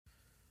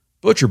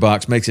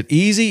ButcherBox makes it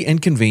easy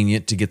and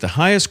convenient to get the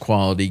highest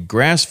quality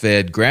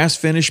grass-fed,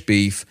 grass-finished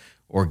beef,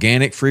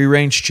 organic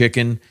free-range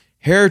chicken,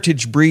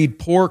 heritage breed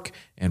pork,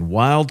 and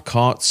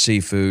wild-caught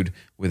seafood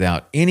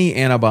without any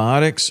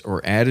antibiotics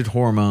or added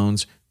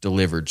hormones,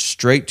 delivered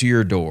straight to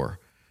your door.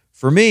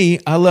 For me,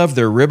 I love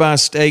their ribeye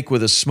steak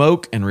with a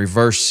smoke and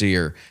reverse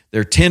sear,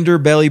 their tender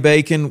belly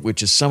bacon,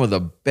 which is some of the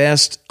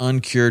best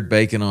uncured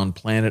bacon on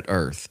planet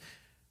Earth.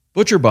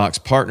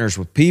 ButcherBox partners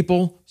with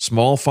people,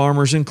 small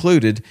farmers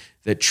included,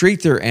 that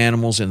treat their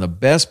animals in the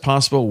best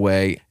possible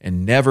way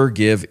and never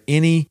give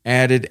any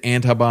added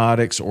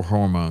antibiotics or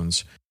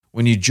hormones.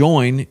 When you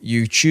join,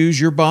 you choose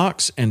your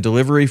box and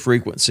delivery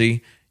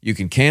frequency. You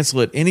can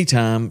cancel at any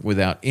time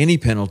without any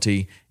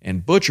penalty,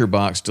 and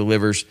ButcherBox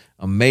delivers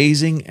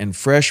amazing and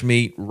fresh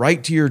meat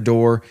right to your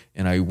door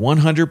in a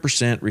 100%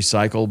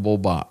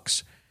 recyclable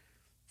box.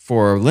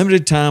 For a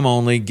limited time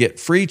only,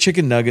 get free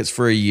chicken nuggets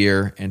for a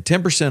year and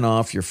 10%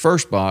 off your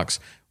first box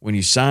when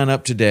you sign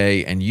up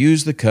today and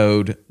use the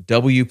code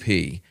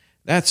WP.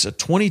 That's a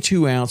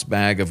 22-ounce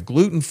bag of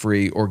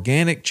gluten-free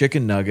organic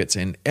chicken nuggets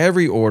in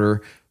every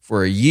order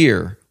for a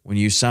year when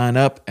you sign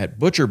up at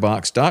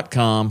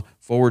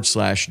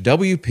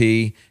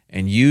butcherbox.com/WP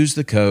and use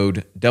the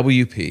code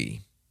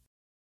WP.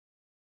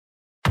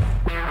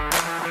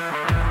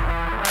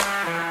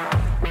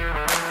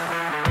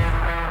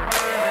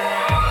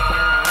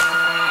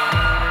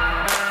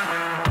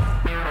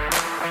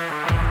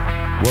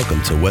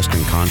 Welcome to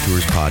Western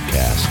Contours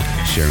Podcast,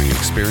 sharing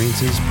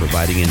experiences,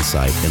 providing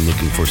insight, and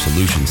looking for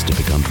solutions to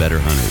become better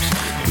hunters.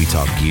 We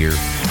talk gear,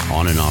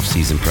 on and off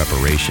season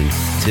preparation,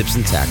 tips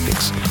and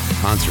tactics,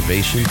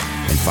 conservation,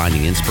 and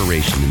finding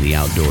inspiration in the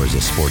outdoors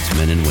as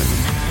sportsmen and women.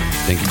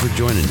 Thank you for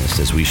joining us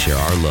as we share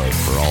our love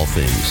for all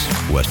things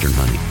Western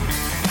hunting.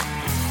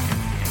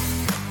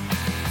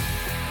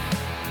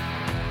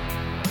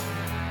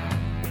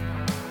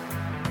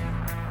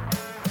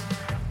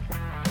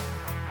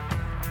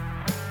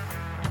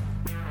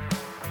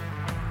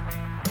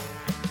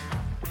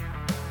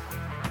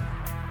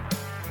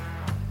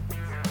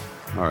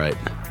 All right,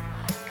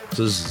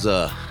 so this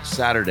is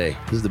Saturday.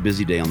 This is the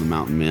busy day on the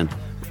mountain, man.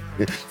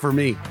 For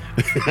me.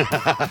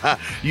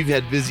 You've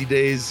had busy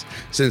days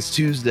since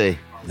Tuesday.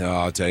 No,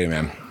 I'll tell you,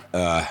 man.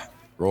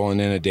 Rolling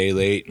in a day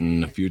late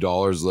and a few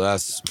dollars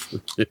less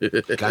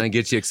kind of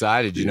gets you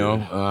excited, you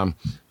know.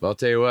 But I'll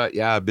tell you what,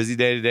 yeah, busy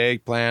day today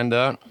planned.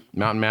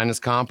 Mountain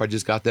Madness Comp, I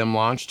just got them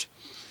launched.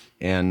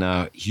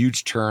 And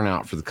huge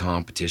turnout for the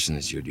competition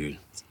this year, dude.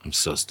 I'm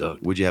so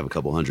stoked. Would you have a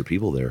couple hundred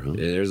people there, huh?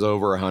 Yeah, there's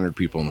over 100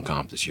 people in the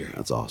comp this year.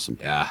 That's awesome.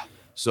 Yeah.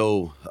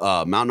 So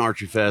Mountain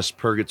Archery Fest,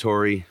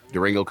 Purgatory,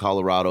 Durango,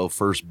 Colorado,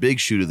 first big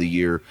shoot of the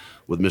year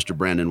with Mr.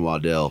 Brandon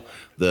Waddell,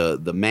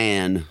 the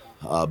man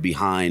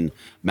behind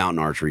Mountain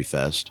Archery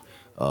Fest.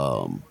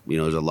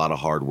 There's a lot of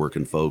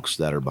hard-working folks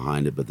that are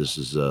behind it, but this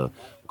is we'll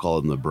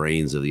call them the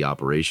brains of the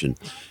operation.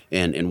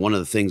 And one of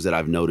the things that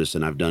I've noticed,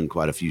 and I've done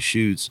quite a few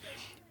shoots,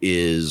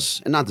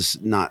 is, and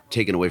not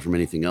taken away from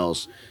anything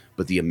else,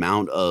 but the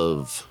amount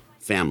of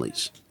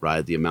families,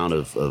 right? The amount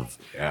of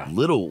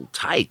little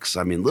tykes.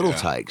 I mean,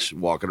 tykes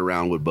walking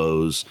around with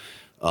bows.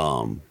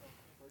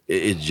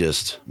 It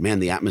just, man,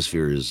 the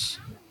atmosphere it's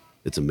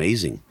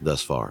amazing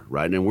thus far,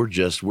 right? And we're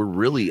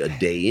really a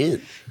day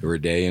in. We're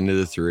a day into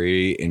the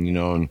 3,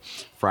 and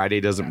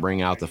Friday doesn't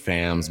bring out the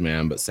fams,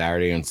 man, but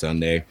Saturday and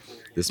Sunday,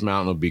 this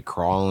mountain will be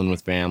crawling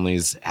with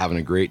families, having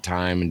a great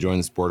time, enjoying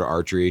the sport of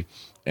archery,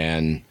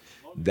 and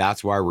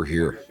that's why we're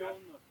here.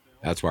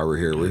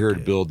 We're here to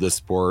build this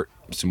sport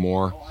some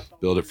more,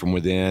 build it from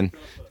within,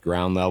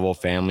 ground level,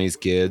 families,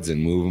 kids,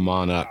 and move them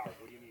on up.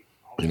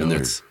 They're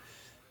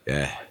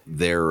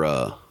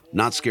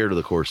not scared of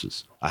the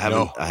courses. I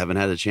haven't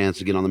had a chance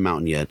to get on the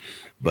mountain yet,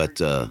 but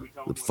the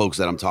folks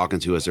that I'm talking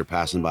to as they're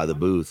passing by the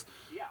booth,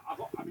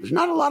 there's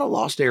not a lot of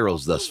lost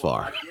arrows thus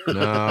far.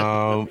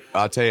 No,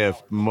 I'll tell you,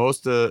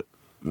 most of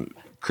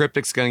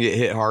Cryptic's going to get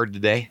hit hard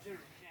today,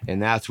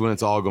 and that's when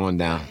it's all going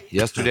down.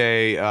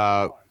 Yesterday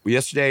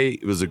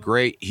it was a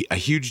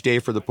huge day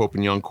for the Pope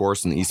and Young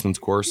course and the Eastman's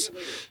course.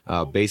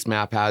 Base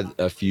Map had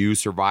a few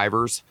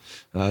survivors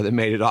that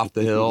made it off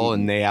the hill,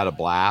 and they had a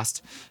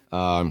blast.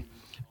 But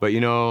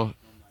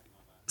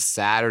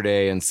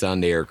Saturday and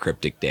Sunday are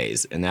Cryptic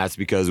days, and that's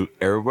because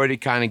everybody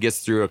kind of gets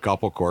through a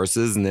couple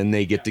courses, and then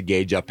they get to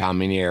gauge up how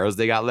many arrows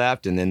they got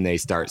left, and then they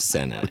start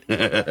sending.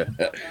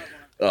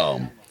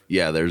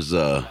 There's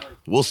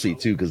we'll see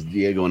too, because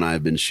Diego and I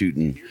have been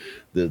shooting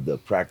the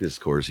practice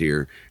course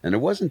here, and there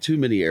wasn't too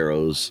many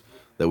arrows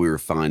that we were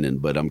finding,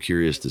 but I'm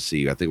curious to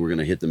see. I think we're going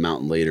to hit the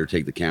mountain later,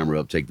 take the camera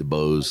up, take the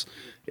bows,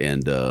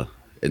 and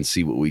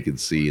see what we can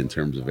see in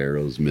terms of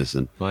arrows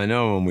missing. Well, I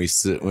know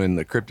when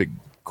the Cryptic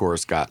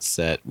course got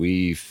set,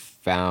 we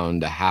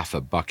found a half a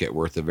bucket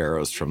worth of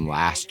arrows from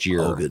last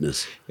year. Oh,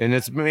 goodness. And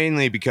it's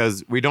mainly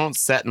because we don't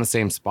set in the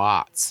same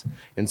spots.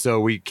 And so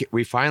we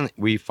find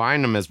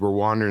them as we're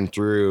wandering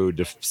through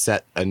to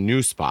set a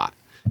new spot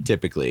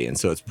typically. And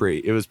so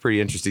it was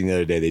pretty interesting the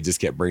other day. They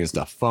just kept bringing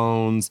stuff,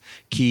 phones,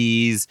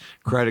 keys,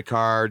 credit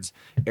cards,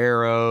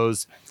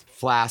 arrows,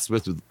 flasks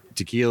with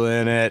tequila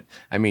in it.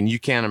 I mean, you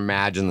can't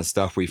imagine the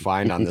stuff we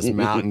find on this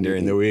mountain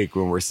during the week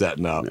when we're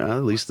setting up.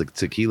 At least the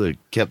tequila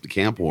kept the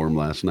camp warm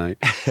last night.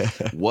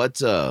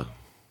 What's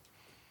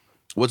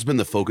been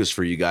the focus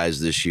for you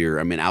guys this year?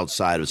 I mean,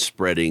 outside of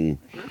spreading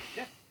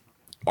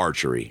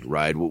archery,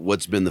 right?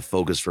 What's been the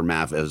focus for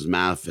MAF as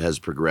MAF has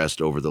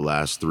progressed over the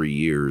last 3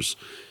 years?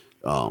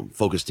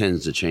 Focus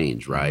tends to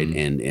change, right?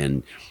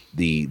 And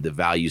the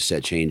value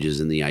set changes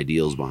and the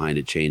ideals behind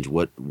it change.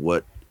 What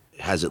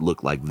has it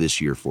looked like this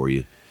year for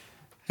you?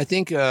 I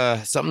think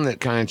something that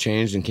kind of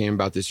changed and came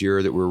about this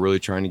year that we're really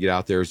trying to get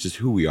out there is just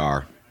who we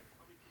are.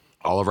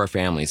 All of our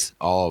families,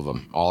 all of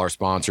them, all our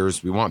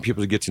sponsors. We want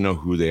people to get to know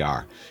who they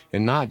are,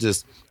 and not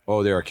just,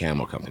 oh, they're a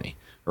camo company,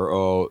 or,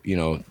 oh,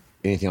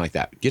 anything like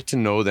that. Get to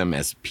know them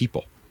as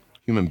people,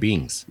 human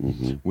beings.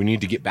 We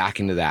need to get back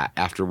into that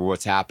after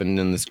what's happened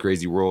in this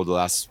crazy world the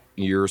last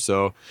year or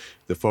so.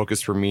 The focus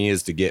for me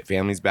is to get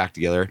families back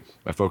together.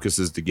 My focus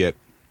is to get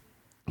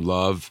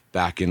love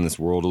back in this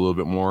world a little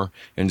bit more,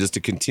 and just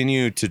to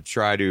continue to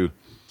try to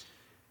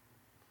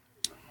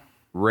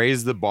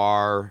raise the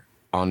bar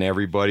on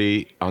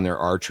everybody on their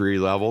archery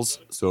levels.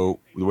 So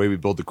the way we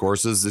build the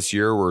courses this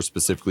year were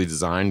specifically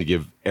designed to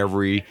give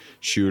every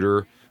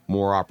shooter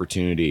more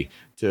opportunity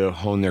to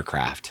hone their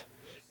craft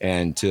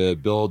and to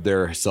build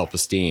their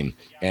self-esteem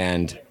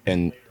and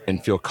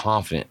feel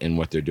confident in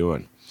what they're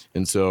doing.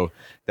 And so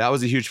that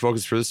was a huge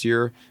focus for this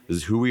year,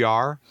 is who we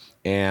are,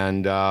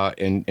 and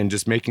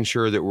just making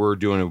sure that we're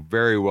doing a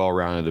very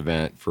well-rounded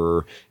event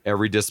for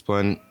every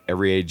discipline,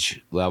 every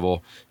age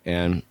level,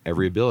 and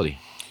every ability.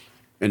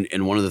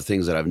 And one of the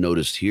things that I've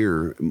noticed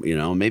here,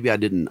 maybe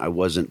I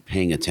wasn't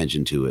paying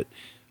attention to it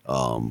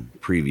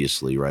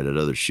previously, right, at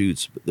other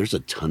shoots, but there's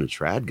a ton of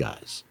trad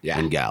guys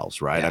and gals,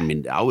 right? Yeah. I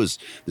mean,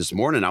 this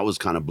morning I was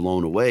kind of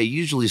blown away. You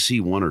usually see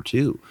one or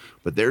two,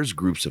 but there's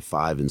groups of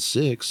 5 and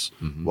 6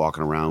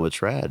 walking around with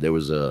trad. There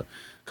was a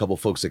couple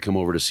folks that come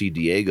over to see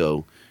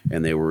Diego,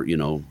 and they were,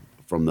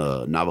 from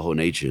the Navajo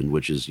Nation,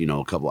 which is,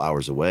 a couple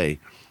hours away.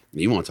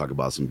 You want to talk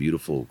about some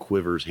beautiful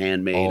quivers,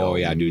 handmade. Oh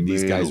yeah, dude,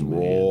 these guys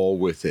roll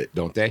with it,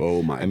 don't they?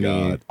 Oh my God. I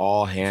mean,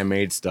 all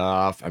handmade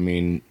stuff. I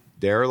mean,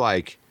 they're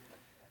like,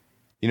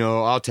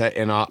 I'll tell you,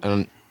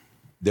 and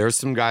there's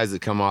some guys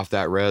that come off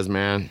that res,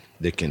 man,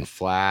 that can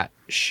flat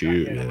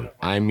shoot. Yeah.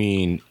 I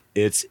mean,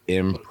 it's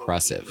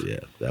impressive.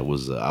 Yeah, that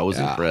was I was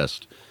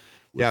impressed.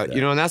 Yeah, that.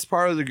 And that's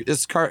part of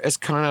it's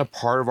kind of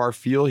part of our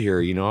feel here.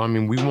 I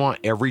mean, we want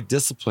every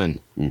discipline.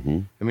 I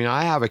mean,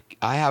 I have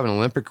an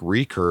Olympic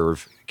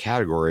recurve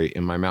category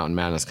in my Mountain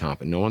Madness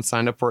comp, and no one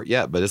signed up for it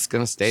yet, but it's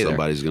going to stay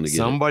Somebody's there. going to get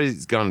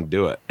Somebody's going to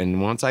do it,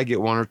 and once I get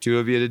 1 or 2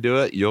 of you to do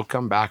it, you'll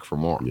come back for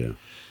more. Yeah.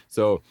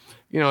 So,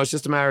 it's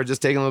just a matter of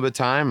just taking a little bit of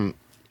time.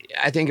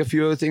 I think a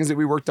few of the things that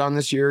we worked on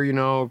this year,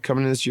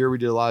 coming in this year, we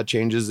did a lot of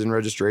changes in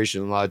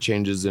registration, a lot of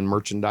changes in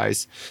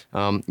merchandise.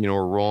 We're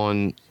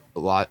rolling a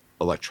lot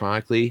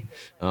electronically.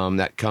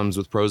 That comes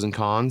with pros and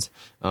cons.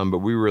 But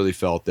we really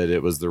felt that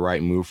it was the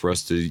right move for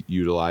us to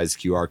utilize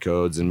QR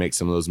codes and make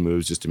some of those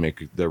moves just to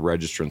make the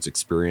registrants'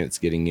 experience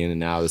getting in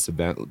and out of this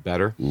event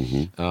better.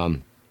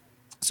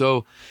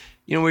 So,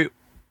 we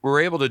were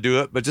able to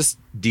do it, but just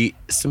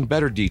some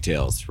better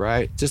details,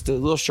 right? Just a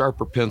little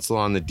sharper pencil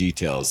on the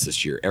details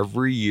this year.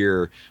 Every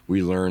year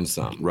we learn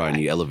something. Right, and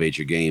you elevate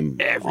your game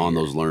on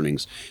those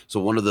learnings.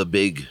 So one of the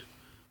big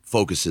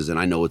focuses, and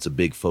I know it's a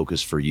big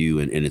focus for you,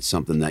 and it's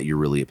something that you're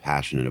really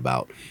passionate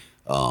about,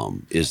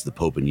 is the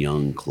Pope and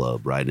Young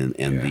Club, right?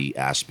 And the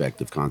aspect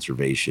of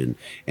conservation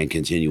and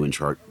continuing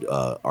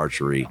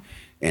archery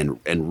and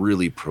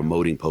really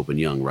promoting Pope and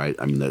Young, right?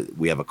 I mean,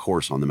 we have a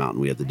course on the mountain.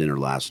 We had the dinner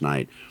last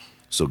night.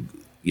 So,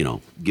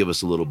 give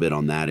us a little bit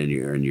on that and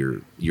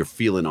your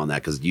feeling on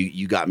that, because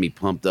you got me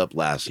pumped up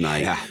last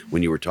night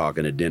when you were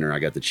talking at dinner. I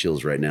got the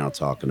chills right now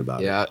talking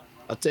about it. Yeah,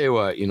 I'll tell you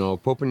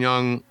what, Pope and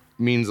Young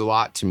means a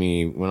lot to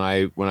me. When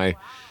I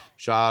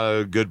shot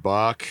a good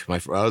buck,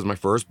 that was my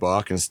first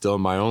buck and still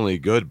my only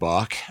good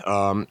buck,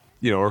 or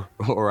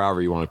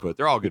however you want to put it.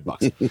 They're all good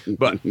bucks.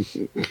 But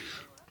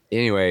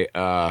anyway,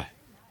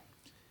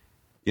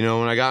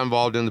 when I got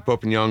involved in the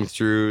Pope and Young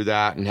through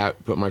that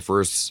and put my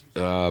first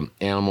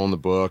animal in the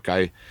book,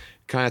 I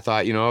kind of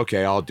thought,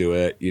 okay, I'll do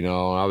it.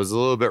 I was a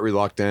little bit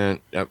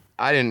reluctant.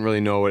 I didn't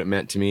really know what it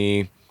meant to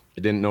me.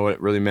 I didn't know what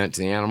it really meant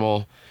to the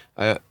animal.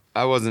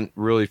 I wasn't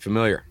really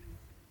familiar.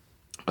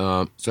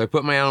 So I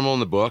put my animal in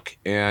the book,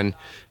 and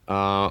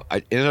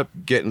I ended up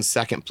getting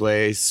second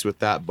place with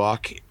that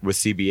buck with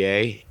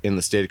CBA in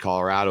the state of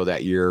Colorado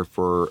that year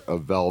for a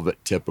velvet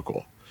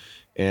typical.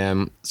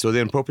 And so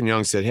then Pope and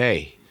Young said,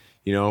 hey,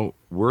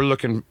 we're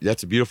looking,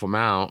 that's a beautiful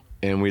mount,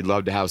 and we'd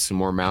love to have some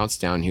more mounts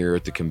down here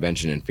at the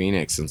convention in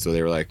Phoenix. And so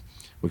they were like,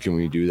 well, can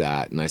we do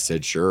that? And I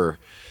said, sure.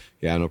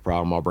 Yeah, no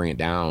problem. I'll bring it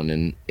down.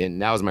 And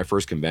that was my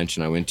first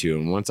convention I went to.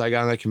 And once I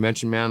got on that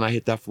convention, man, I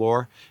hit that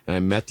floor and I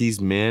met these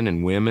men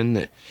and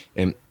women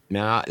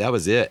that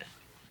was it.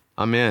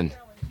 I'm in.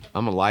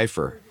 I'm a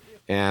lifer.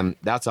 And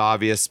that's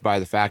obvious by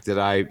the fact that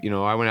I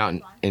went out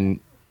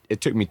and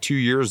it took me 2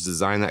 years to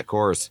design that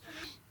course,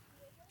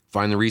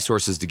 find the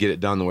resources to get it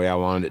done the way I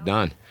wanted it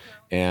done.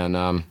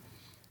 And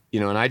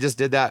and I just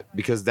did that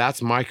because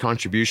that's my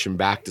contribution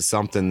back to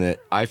something that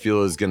I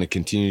feel is going to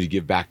continue to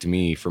give back to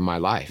me for my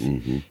life.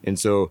 And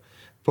so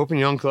Pope and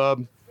Young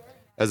Club,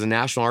 as a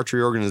national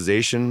archery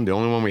organization, the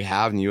only one we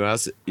have in the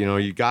U.S.,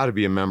 you got to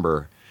be a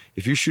member.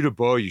 If you shoot a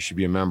bow, you should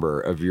be a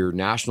member of your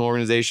national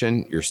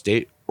organization, your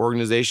state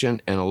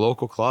organization, and a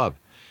local club.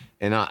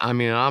 And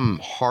I'm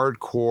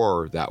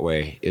hardcore that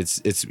way.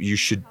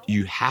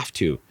 You have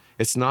to.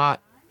 It's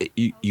not,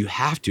 you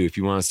have to if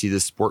you want to see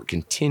this sport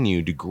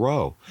continue to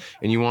grow,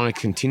 and you want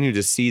to continue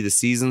to see the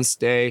seasons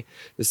stay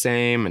the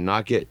same and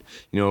not get,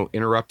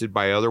 interrupted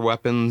by other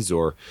weapons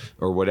or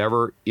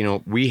whatever.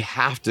 We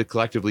have to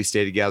collectively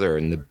stay together,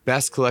 and the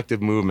best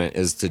collective movement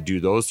is to do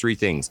those three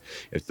things.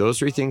 If those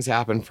three things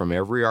happen from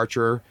every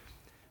archer,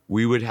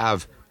 we would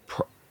have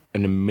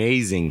an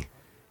amazing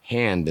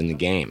hand in the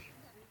game.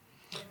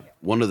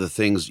 One of the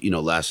things,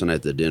 last night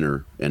at the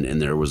dinner,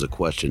 and there was a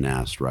question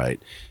asked, right?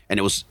 And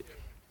it was,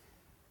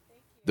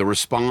 the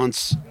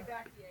response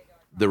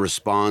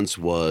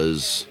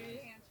was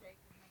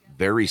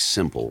very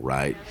simple,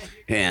 right?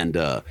 And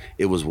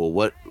it was, well,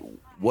 what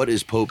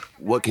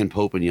can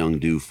Pope and Young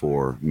do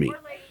for me?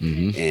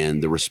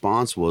 And the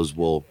response was,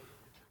 well,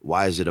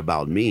 why is it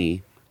about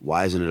me?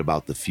 Why isn't it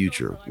about the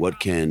future?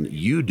 What can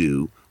you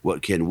do?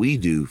 What can we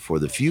do for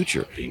the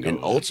future? Bingo.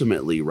 And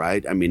ultimately,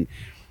 right? I mean,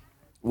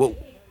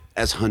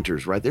 as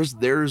hunters, right?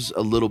 There's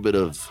a little bit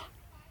of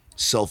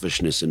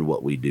selfishness in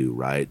what we do,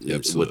 right?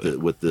 Absolutely.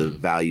 With the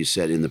value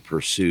set in the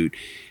pursuit,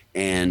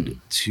 and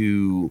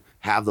to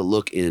have the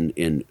look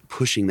in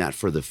pushing that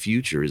for the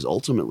future is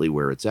ultimately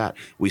where it's at.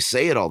 We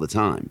say it all the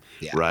time,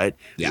 right?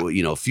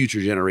 Yeah.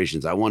 Future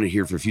generations. I want to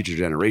hear for future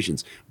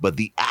generations, but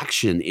the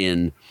action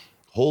in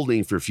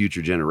holding for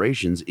future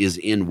generations is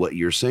in what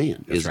you're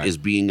saying. Is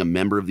being a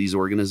member of these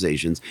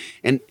organizations.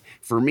 And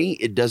for me,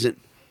 it doesn't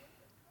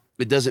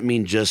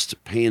mean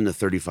just paying the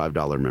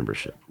 $35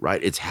 membership,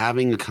 right? It's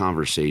having a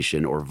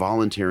conversation or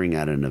volunteering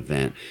at an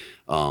event,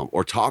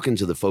 or talking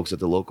to the folks at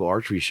the local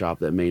archery shop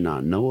that may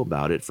not know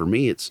about it. For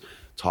me, it's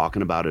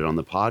talking about it on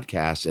the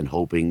podcast and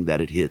hoping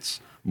that it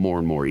hits more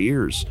and more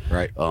ears.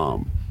 Right.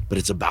 But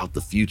it's about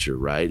the future,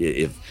 right?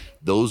 If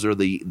those are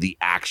the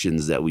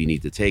actions that we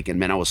need to take. And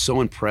man, I was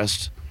so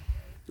impressed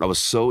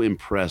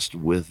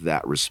with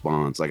that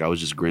response. Like, I was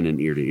just grinning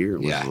ear to ear.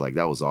 Like,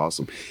 that was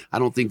awesome. I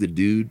don't think the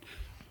dude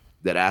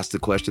that asked the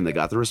question that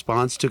got the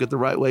response took it the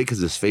right way, because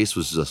his face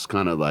was just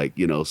kind of like,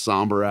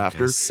 somber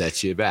after.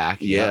 Set you back.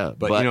 Yeah.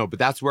 But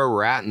that's where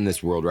we're at in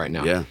this world right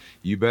now. Yeah.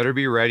 You better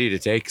be ready to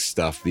take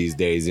stuff these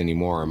days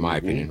anymore, in my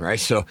opinion, right?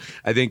 So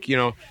I think,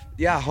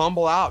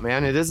 humble out,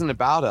 man. It isn't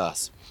about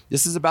us.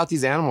 This is about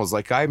these animals,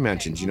 like I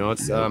mentioned.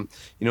 It's,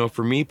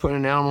 for me, putting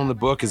an animal in the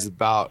book is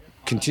about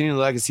continuing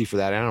the legacy for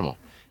that animal.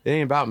 It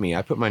ain't about me.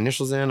 I put my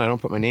initials in. I don't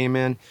put my name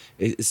in.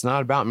 It's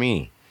not about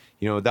me.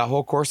 That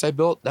whole course I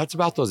built, that's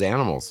about those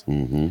animals.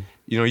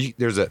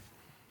 There's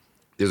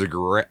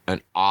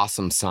an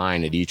awesome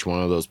sign at each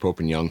one of those Pope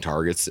and Young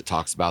targets that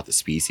talks about the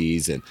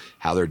species and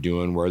how they're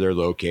doing, where they're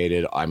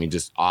located. I mean,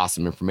 just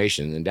awesome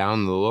information. And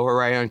down in the lower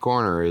right-hand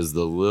corner is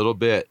the little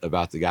bit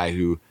about the guy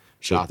who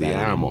shot the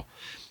animal.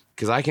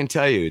 Because I can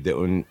tell you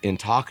that in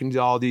talking to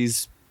all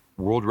these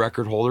world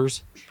record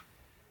holders,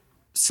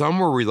 some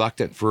were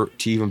reluctant to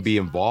even be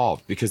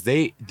involved because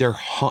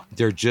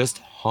they're just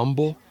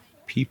humble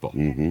people.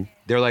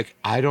 They're like,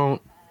 I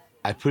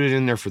put it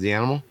in there for the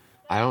animal.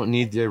 I don't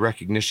need the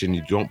recognition.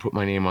 You don't put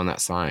my name on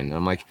that sign. And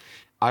I'm like,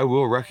 I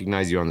will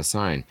recognize you on the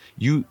sign.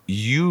 You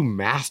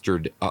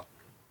mastered a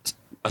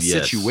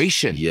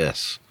situation.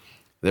 Yes.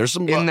 There's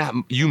some in that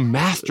you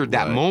mastered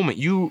that moment.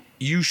 You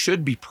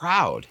should be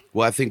proud.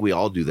 Well, I think we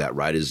all do that,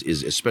 right? Is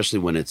especially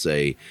when it's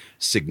a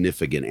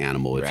significant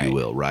animal, if you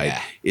will, right?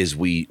 Yeah. Is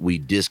we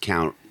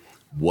discount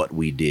what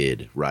we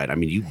did, right? I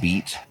mean, you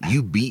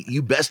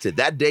bested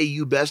that day.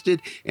 You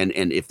bested, and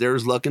if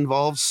there's luck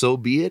involved, so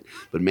be it.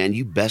 But man,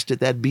 you bested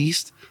that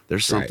beast.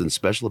 There's something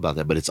special about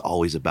that. But it's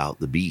always about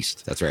the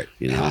beast. That's right.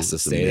 It has to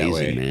stay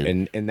amazing, that way,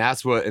 man. And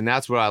that's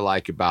what I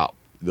like about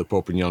the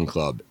Pope and Young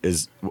Club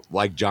is,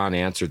 like John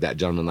answered that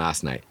gentleman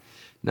last night.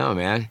 No,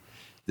 man,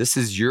 this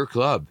is your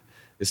club.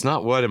 It's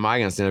not what am I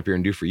going to stand up here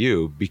and do for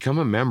you. Become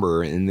a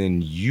member, and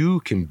then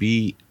you can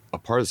be a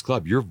part of this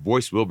club. Your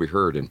voice will be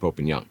heard in Pope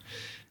and Young.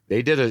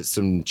 They did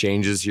some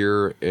changes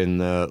here in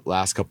the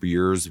last couple of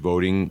years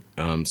voting,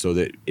 so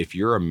that if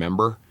you're a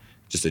member,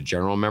 just a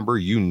general member,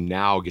 you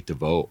now get to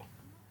vote.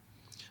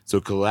 So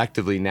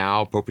collectively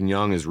now, Pope and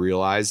Young has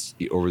realized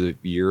over the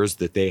years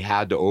that they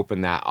had to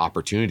open that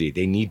opportunity.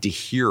 They need to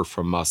hear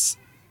from us.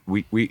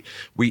 The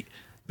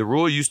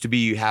rule used to be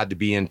you had to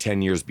be in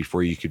 10 years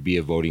before you could be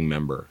a voting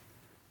member.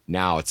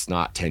 Now it's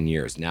not 10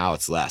 years. Now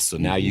it's less. So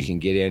now you can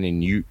get in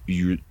and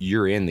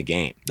you're in the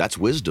game. That's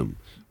wisdom,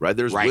 right?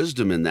 There's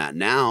wisdom in that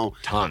now.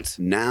 Tons.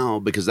 Now,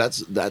 because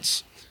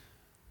that's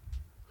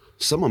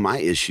some of my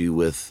issue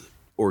with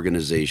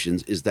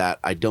organizations is that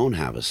I don't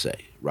have a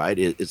say, right?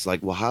 It's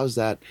like, well, how is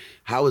that?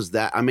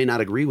 I may not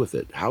agree with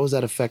it. How is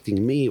that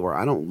affecting me? Or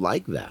I don't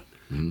like that,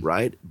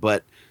 right?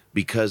 But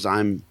because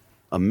I'm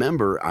a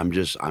member,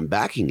 I'm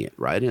backing it,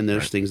 right? And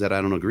there's things that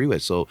I don't agree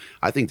with. So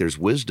I think there's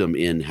wisdom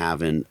in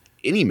having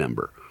any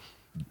member,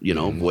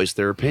 voice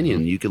their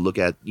opinion. You could look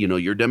at,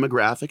 your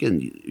demographic,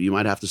 and you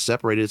might have to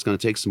separate it. It's going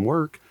to take some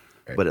work,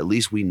 but at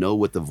least we know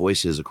what the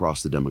voice is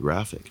across the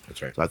demographic.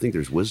 That's right. So I think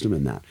there's wisdom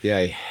in that.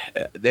 Yeah.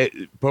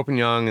 Pope and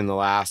Young in the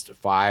last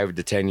 5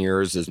 to 10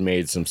 years has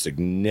made some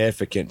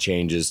significant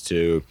changes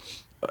to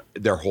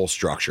their whole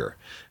structure.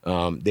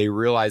 They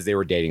realized they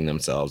were dating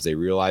themselves. They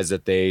realized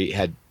that they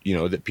had,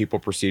 that people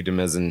perceived them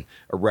as a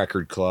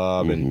record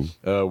club and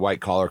a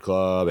white collar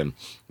club and,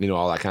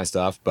 all that kind of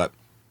stuff, but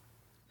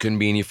couldn't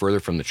be any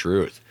further from the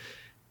truth.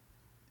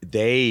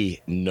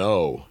 They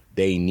know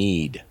they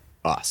need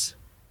us.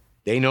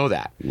 They know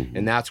that.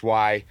 And that's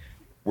why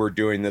we're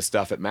doing this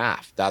stuff at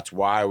MAF. That's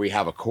why we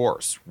have a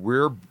course.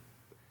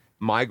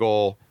 My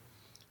goal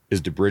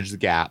is to bridge the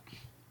gap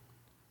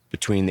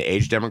between the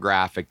age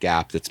demographic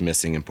gap that's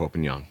missing in Pope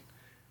and Young.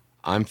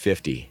 I'm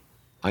 50.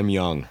 I'm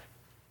young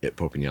at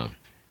Pope and Young.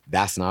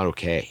 That's not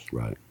okay.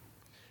 Right.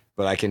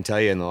 But I can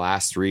tell you in the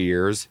last 3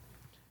 years,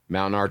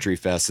 Mountain Archery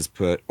Fest has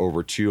put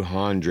over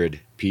 200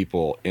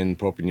 people in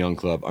Pope and Young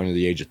Club under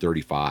the age of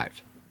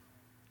 35.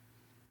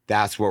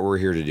 That's what we're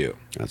here to do.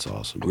 That's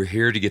awesome. We're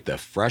here to get the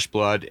fresh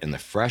blood and the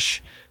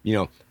fresh,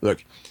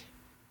 look,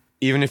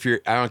 even if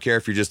I don't care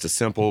if you're just a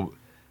simple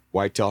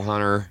whitetail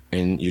hunter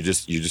and you're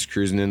just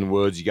cruising in the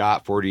woods, you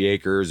got 40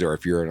 acres, or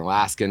if you're an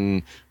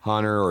Alaskan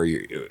hunter or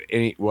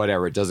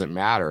whatever, it doesn't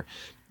matter.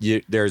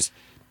 There's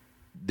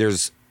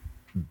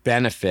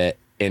benefit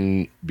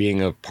in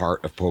being a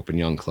part of Pope and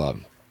Young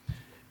Club.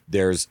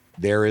 There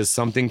is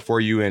something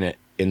for you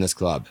in this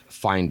club.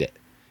 Find it.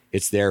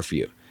 It's there for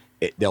you.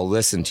 They'll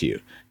listen to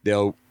you.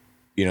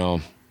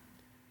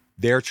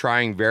 They're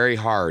trying very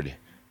hard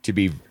to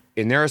be,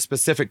 and they're a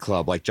specific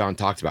club like John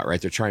talked about,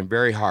 right? They're trying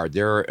very hard.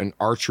 They're an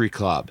archery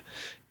club,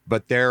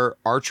 but their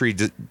archery,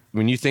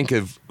 when you think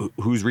of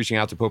who's reaching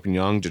out to Pope and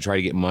Young to try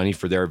to get money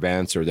for their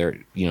events or their,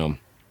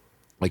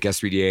 like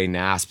S3DA,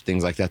 NASP,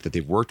 things like that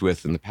they've worked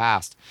with in the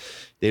past,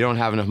 they don't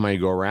have enough money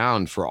to go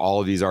around for all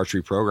of these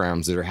archery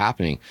programs that are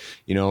happening,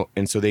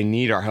 and so they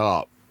need our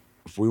help.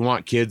 If we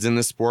want kids in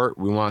this sport,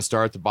 we want to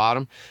start at the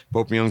bottom.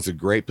 Pope and Young's a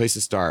great place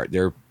to start.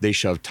 They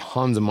shove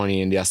tons of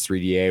money into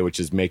S3DA, which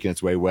is making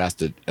its way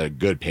west at a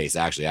good pace,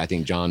 actually. I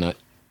think John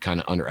kind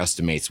of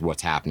underestimates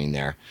what's happening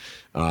there.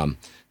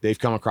 They've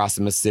come across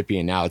the Mississippi,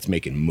 and now it's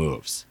making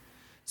moves.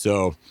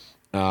 So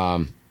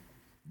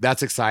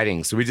that's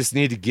exciting. So we just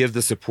need to give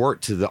the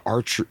support to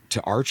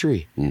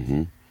archery.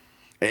 Mm-hmm.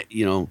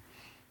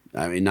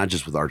 I mean, not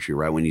just with archery,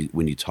 right?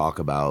 When you talk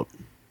about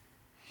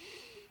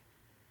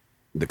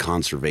the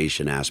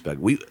conservation aspect,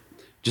 we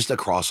just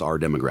across our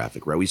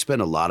demographic, right? We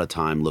spend a lot of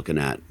time looking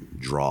at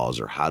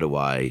draws, or how do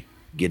I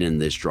get in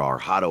this draw, or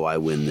how do I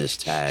win this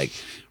tag,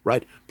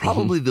 right?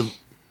 Probably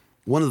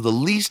one of the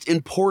least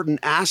important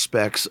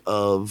aspects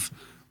of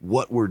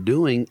what we're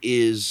doing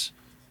is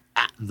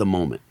at the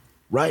moment,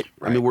 right?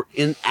 I mean, we're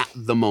in at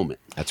the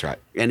moment. That's right.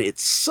 And it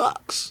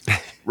sucks,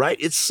 right?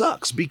 It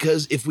sucks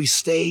because if we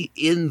stay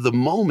in the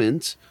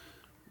moment,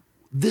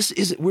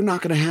 we're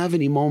not going to have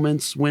any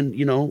moments when,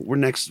 we're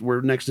next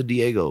to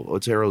Diego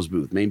Otero's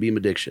booth, Main Beam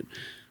Addiction.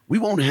 He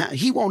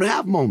won't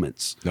have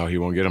moments. No, he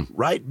won't get them.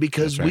 Right?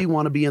 Because we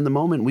want to be in the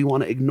moment. We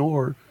want to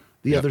ignore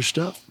the other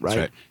stuff,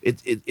 right?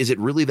 Is it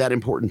really that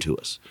important to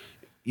us?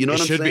 You know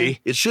what I'm saying?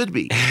 It should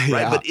be,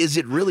 right? Yeah. But is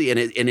it really?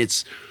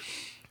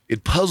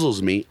 It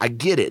puzzles me. I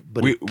get it,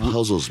 but it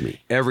puzzles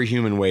me. Every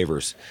human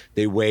wavers.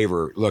 They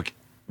waver. Look,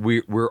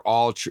 we're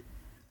all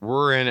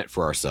we're in it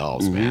for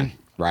ourselves, man.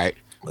 Right?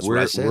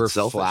 That's we're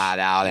flat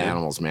out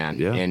animals, man.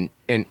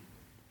 Yeah.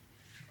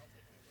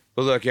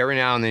 But look, every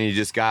now and then you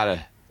just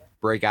gotta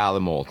break out of the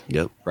mold.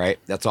 Yep. Right?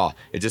 That's all.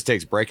 It just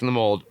takes breaking the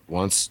mold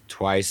once,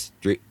 twice,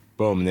 3,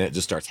 boom, and then it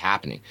just starts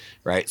happening.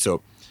 Right?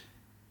 So,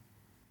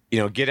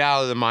 get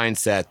out of the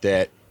mindset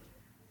that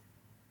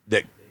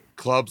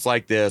clubs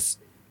like this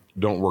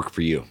don't work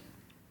for you.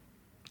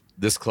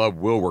 This club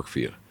will work for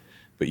you.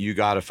 But you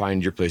got to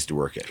find your place to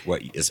work at,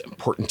 what is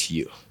important to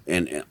you.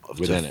 And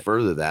to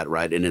further that,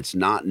 right, and it's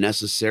not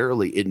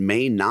necessarily, it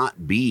may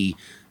not be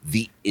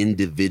the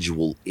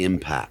individual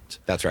impact.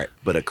 That's right.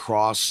 But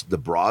across the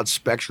broad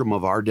spectrum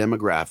of our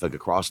demographic,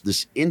 across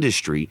this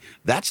industry,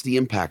 that's the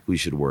impact we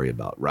should worry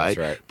about, right?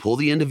 That's right. Pull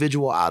the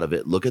individual out of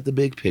it, look at the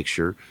big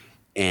picture,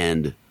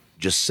 and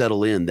just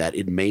settle in that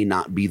it may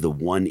not be the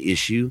one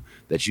issue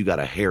that you got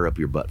to hair up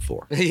your butt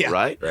for. Yeah.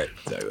 Right? Right.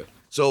 Exactly.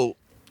 So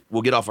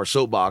we'll get off our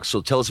soapbox.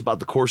 So tell us about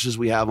the courses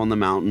we have on the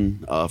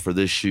mountain for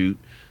this shoot,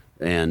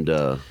 and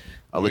I'll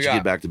let you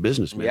get back to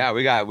business, man. Yeah,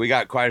 we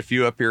got quite a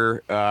few up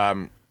here.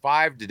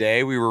 5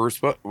 today. We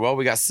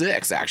got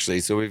 6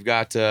 actually. So we've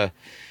got the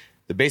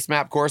base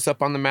map course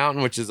up on the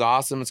mountain, which is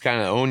awesome. It's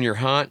kind of own your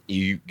hunt.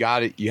 You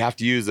got it. You have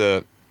to use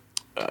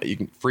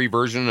free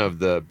version of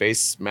the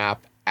base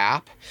map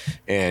app,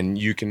 and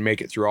you can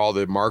make it through all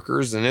the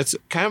markers. And it's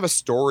kind of a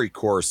story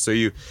course.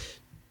 So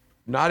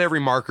not every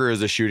marker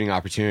is a shooting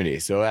opportunity.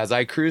 So as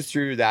I cruise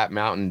through that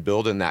mountain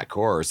building that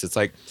course, it's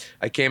like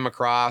I came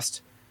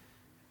across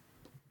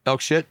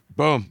elk shit,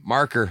 Boom,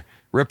 marker.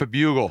 Rip a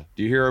bugle.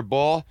 Do you hear a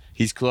bull?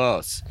 He's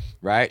close,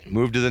 right?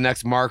 Move to the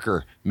next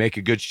marker. Make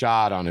a good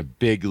shot on a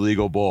big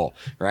legal bull,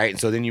 right? And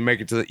so then you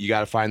make it to you got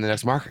to find the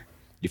next marker.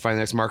 You find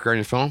the next marker on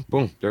your phone.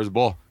 Boom, there's a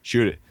bull.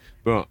 Shoot it.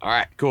 Boom. All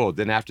right, cool.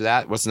 Then after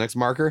that, what's the next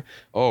marker?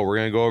 Oh, we're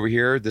going to go over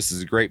here. This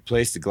is a great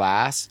place to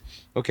glass.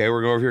 Okay,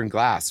 we're going to go over here and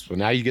glass. So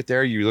now you get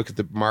there, you look at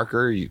the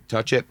marker, you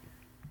touch it.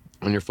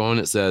 On your phone,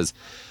 it says,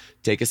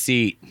 take a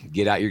seat,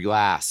 get out your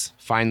glass,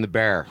 find the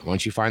bear.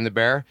 Once you find the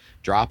bear,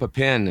 drop a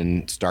pin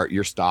and start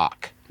your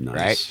stock, nice.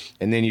 Right?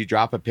 And then you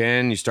drop a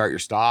pin, you start your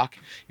stock.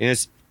 And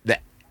it's the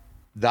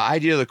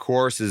idea of the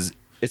course is,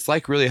 it's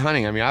like really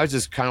hunting. I mean, I was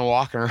just kind of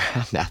walking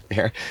around out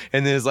there,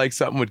 and then it's like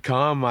something would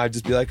come. I'd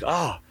just be like,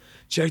 oh,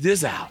 check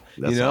this out.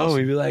 That's you know, awesome.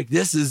 we'd be like,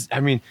 this is, I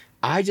mean,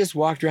 I just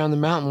walked around the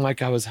mountain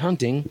like I was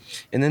hunting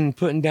and then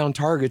putting down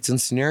targets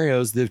and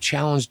scenarios that have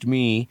challenged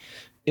me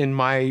in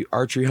my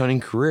archery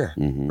hunting career,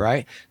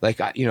 right? Like,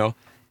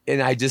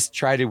 and I just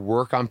try to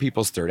work on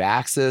people's third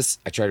axis.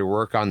 I try to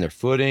work on their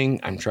footing.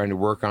 I'm trying to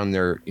work on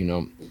their,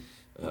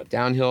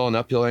 downhill and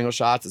uphill angle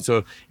shots.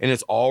 And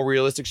it's all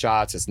realistic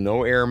shots. It's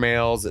no air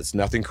mails. It's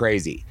nothing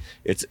crazy.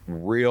 It's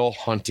real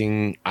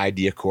hunting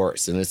idea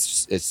course. And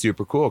it's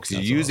super cool because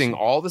you're using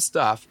all the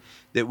stuff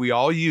that we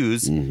all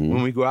use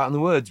when we go out in the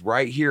woods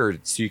right here.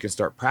 So you can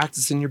start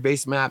practicing your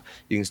base map.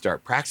 You can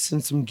start practicing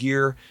some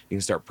gear. You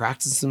can start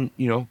practicing,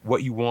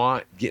 what you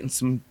want, getting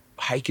some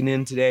hiking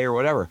in today or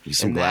whatever.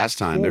 Some glass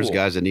time. Cool. There's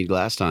guys that need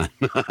glass time.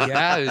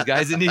 Yeah, there's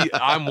guys that need,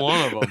 I'm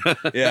one of them.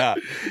 Yeah.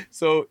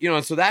 So,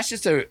 so that's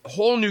just a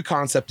whole new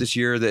concept this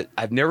year that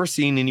I've never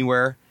seen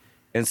anywhere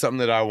and something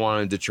that I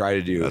wanted to try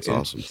to do. That's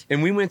awesome.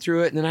 And we went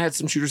through it, and then I had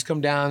some shooters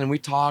come down and we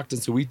talked.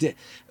 And so we did.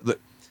 Look,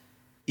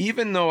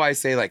 even though I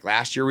say like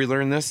last year we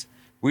learned this,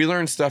 we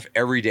learn stuff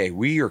every day.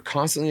 We are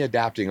constantly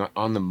adapting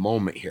on the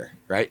moment here,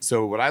 right?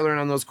 So what I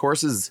learned on those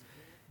courses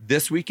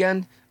this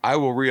weekend, I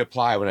will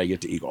reapply when I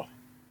get to Eagle.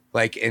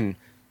 And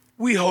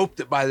we hope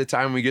that by the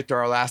time we get to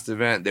our last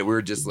event that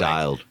we're just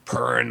dialed,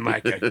 purring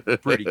like a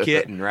pretty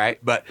kitten, right?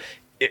 But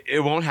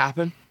it won't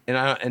happen,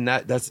 and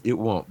that's it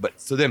won't. But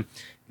so then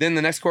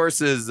the next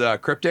course is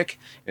Cryptic,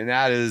 and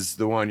that is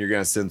the one you're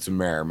gonna send some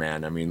mare,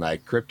 man. I mean,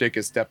 like Cryptic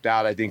has stepped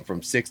out, I think,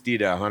 from 60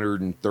 to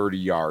 130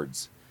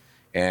 yards,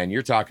 and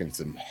you're talking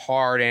some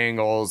hard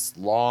angles,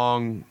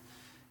 long,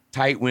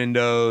 tight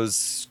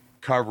windows,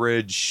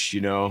 coverage.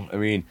 I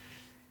mean.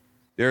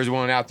 There's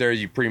one out there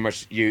you pretty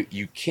much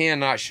you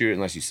cannot shoot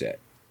unless you sit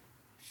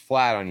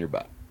flat on your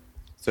butt.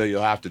 So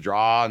you'll have to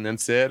draw and then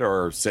sit,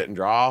 or sit and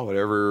draw,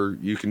 whatever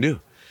you can do.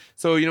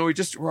 So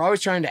we're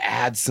always trying to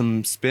add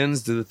some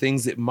spins to the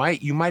things that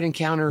you might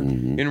encounter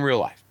in real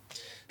life.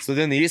 So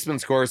then the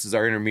Eastman's course is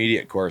our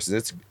intermediate course.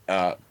 It's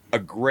a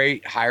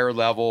great higher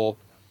level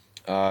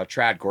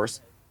trad course.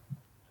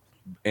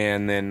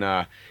 And then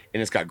and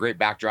it's got great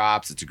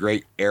backdrops. It's a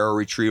great arrow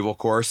retrieval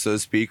course, so to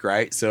speak,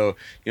 right? So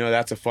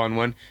that's a fun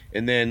one.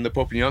 And then the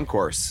Pope and Young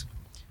course.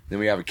 Then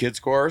we have a kids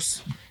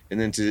course.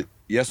 And then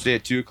yesterday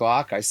at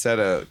 2:00, I set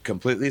a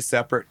completely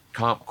separate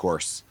comp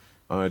course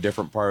on a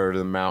different part of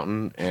the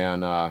mountain,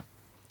 and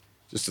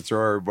just to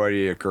throw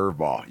everybody a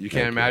curveball. You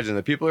can't imagine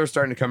the people that are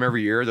starting to come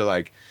every year. They're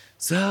like,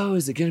 so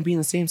is it going to be in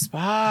the same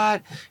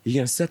spot? You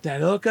going to set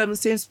that hook up in the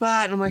same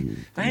spot? And I'm like,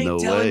 I ain't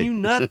telling you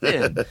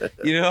nothing.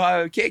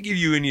 I can't give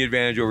you any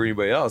advantage over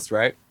anybody else,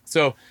 right?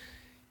 So,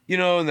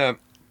 I'll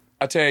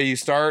tell you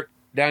start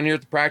down here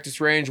at the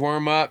practice range,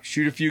 warm up,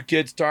 shoot a few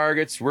kids'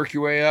 targets, work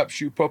your way up,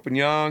 shoot Pope and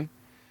Young.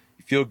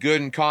 You feel good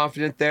and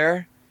confident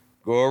there,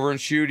 go over and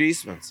shoot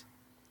Eastmans.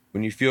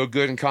 When you feel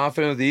good and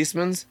confident with the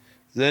Eastmans,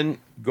 then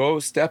go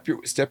step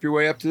your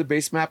way up to the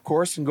base map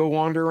course and go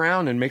wander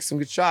around and make some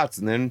good shots.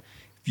 And then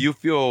if you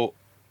feel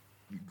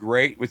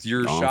great with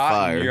your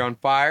shot and you're on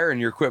fire and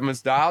your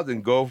equipment's dialed,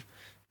 then go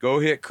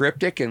hit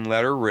Cryptic and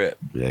let her rip.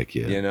 Heck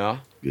yeah.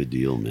 Good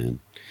deal, man.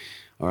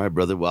 All right,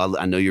 brother. Well,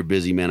 I know you're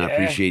busy, man. I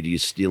appreciate you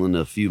stealing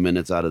a few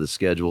minutes out of the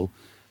schedule.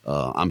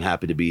 I'm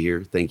happy to be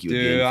here. Thank you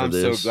again for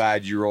this. I'm so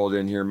glad you rolled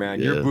in here, man.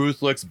 Yeah. Your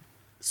booth looks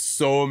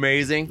so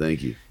amazing.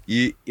 Thank you.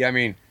 I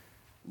mean,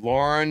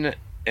 Lauren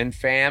and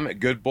fam at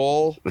Good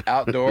Bull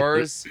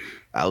Outdoors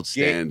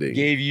outstanding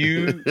gave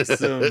you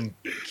some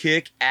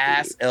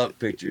kick-ass elk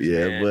pictures.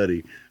 Man.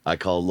 Buddy, I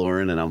called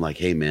Lauren and I'm like,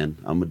 hey man,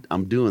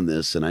 I'm doing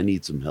this and I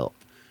need some help.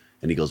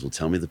 And he goes, well,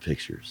 tell me the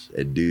pictures.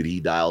 And dude, he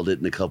dialed it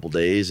in a couple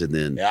days. And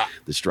then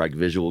the Strike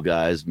Visual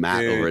guys,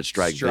 Matt over at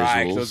Strike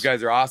Visuals. Those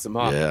guys are awesome,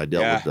 huh? Yeah, I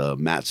dealt with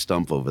Matt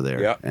Stump over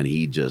there. Yep. And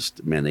he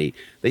just, man,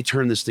 they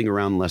turned this thing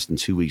around in less than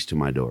 2 weeks to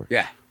my door.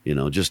 Yeah.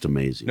 Just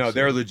amazing. No,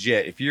 they're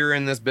legit. If you're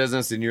in this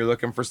business and you're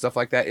looking for stuff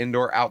like that,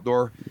 indoor,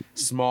 outdoor,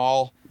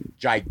 small,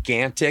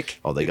 gigantic,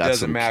 it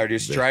doesn't matter.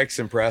 Dude, Strike's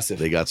impressive.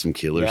 They got some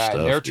killer stuff.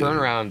 And their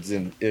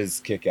turnarounds is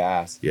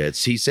kick-ass. Yeah,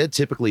 he said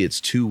typically it's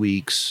 2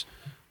 weeks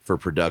for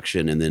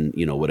production and then,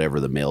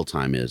 whatever the mail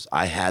time is.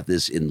 I had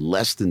this in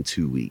less than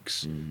 2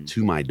 weeks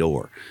to my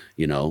door,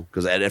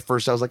 because at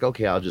first I was like,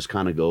 okay, I'll just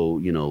kind of go,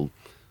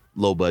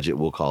 low budget,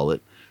 we'll call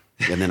it.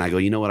 And then I go,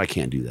 you know what? I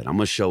can't do that. I'm going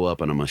to show up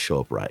and I'm going to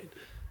show up right.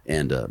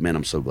 And man,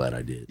 I'm so glad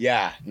I did.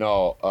 Yeah,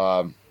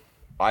 no,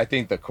 I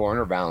think the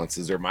corner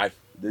balances are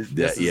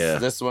this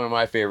is one of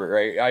my favorite,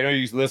 right? I know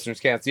you listeners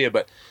can't see it,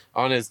 but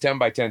on his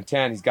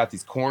 10x10, he's got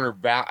these corner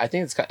I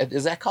think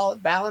is that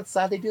called balance?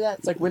 How they do that?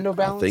 It's like window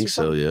balance. I think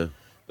so, yeah.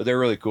 But they're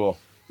really cool.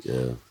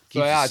 Yeah.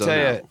 So yeah, I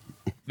tell you,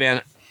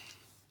 man,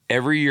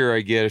 every year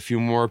I get a few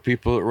more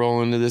people that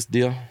roll into this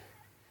deal.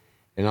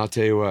 And I'll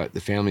tell you what, the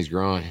family's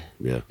growing.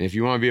 Yeah. And if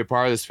you want to be a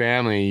part of this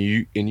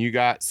family, and you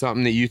got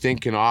something that you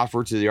think can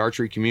offer to the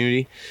archery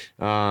community,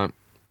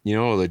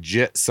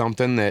 legit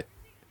something that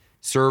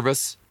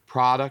service,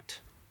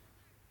 product,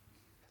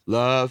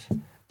 love,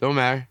 don't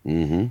matter.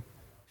 Mm-hmm.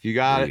 If you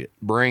got it,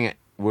 bring it.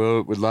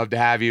 We'd love to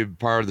have you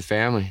part of the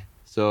family.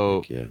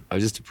 So I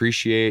just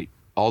appreciate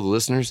all the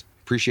listeners.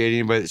 Appreciate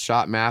anybody that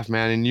shot Math,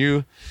 man, and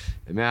you.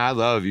 And man, I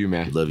love you,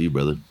 man. Love you,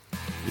 brother.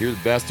 You're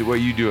the best at what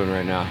you're doing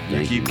right now.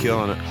 You keep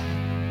killing it.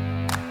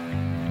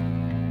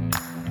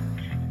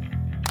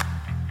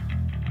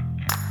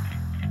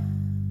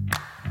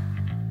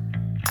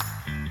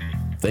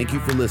 Thank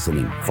you for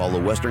listening.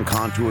 Follow Western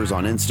Contours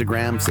on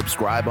Instagram,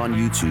 subscribe on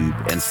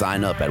YouTube, and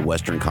sign up at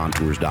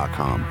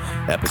westerncontours.com.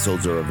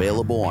 Episodes are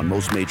available on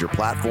most major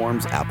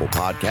platforms, Apple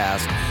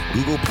Podcasts,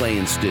 Google Play,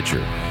 and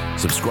Stitcher.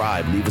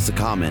 Subscribe, leave us a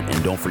comment,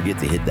 and don't forget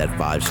to hit that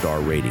 5-star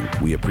rating.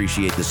 We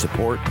appreciate the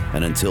support,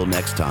 and until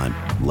next time,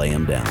 lay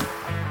 'em down.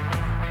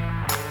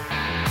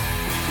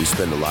 We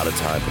spend a lot of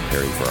time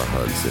preparing for our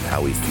hunts, and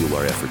how we fuel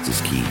our efforts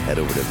is key. Head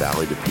over to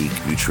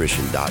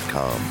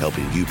valleytopeaknutrition.com,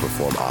 helping you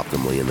perform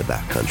optimally in the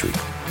backcountry.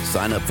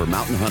 Sign up for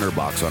Mountain Hunter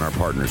Box on our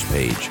partners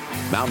page.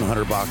 Mountain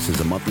Hunter Box is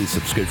a monthly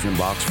subscription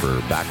box for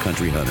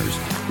backcountry hunters.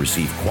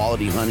 Receive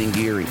quality hunting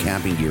gear and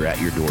camping gear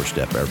at your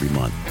doorstep every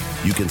month.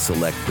 You can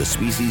select the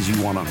species you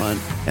want to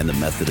hunt and the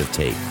method of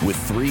take, with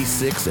 3,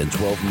 6, and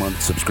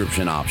 12-month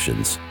subscription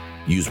options.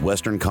 Use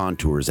Western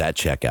Contours at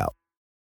checkout.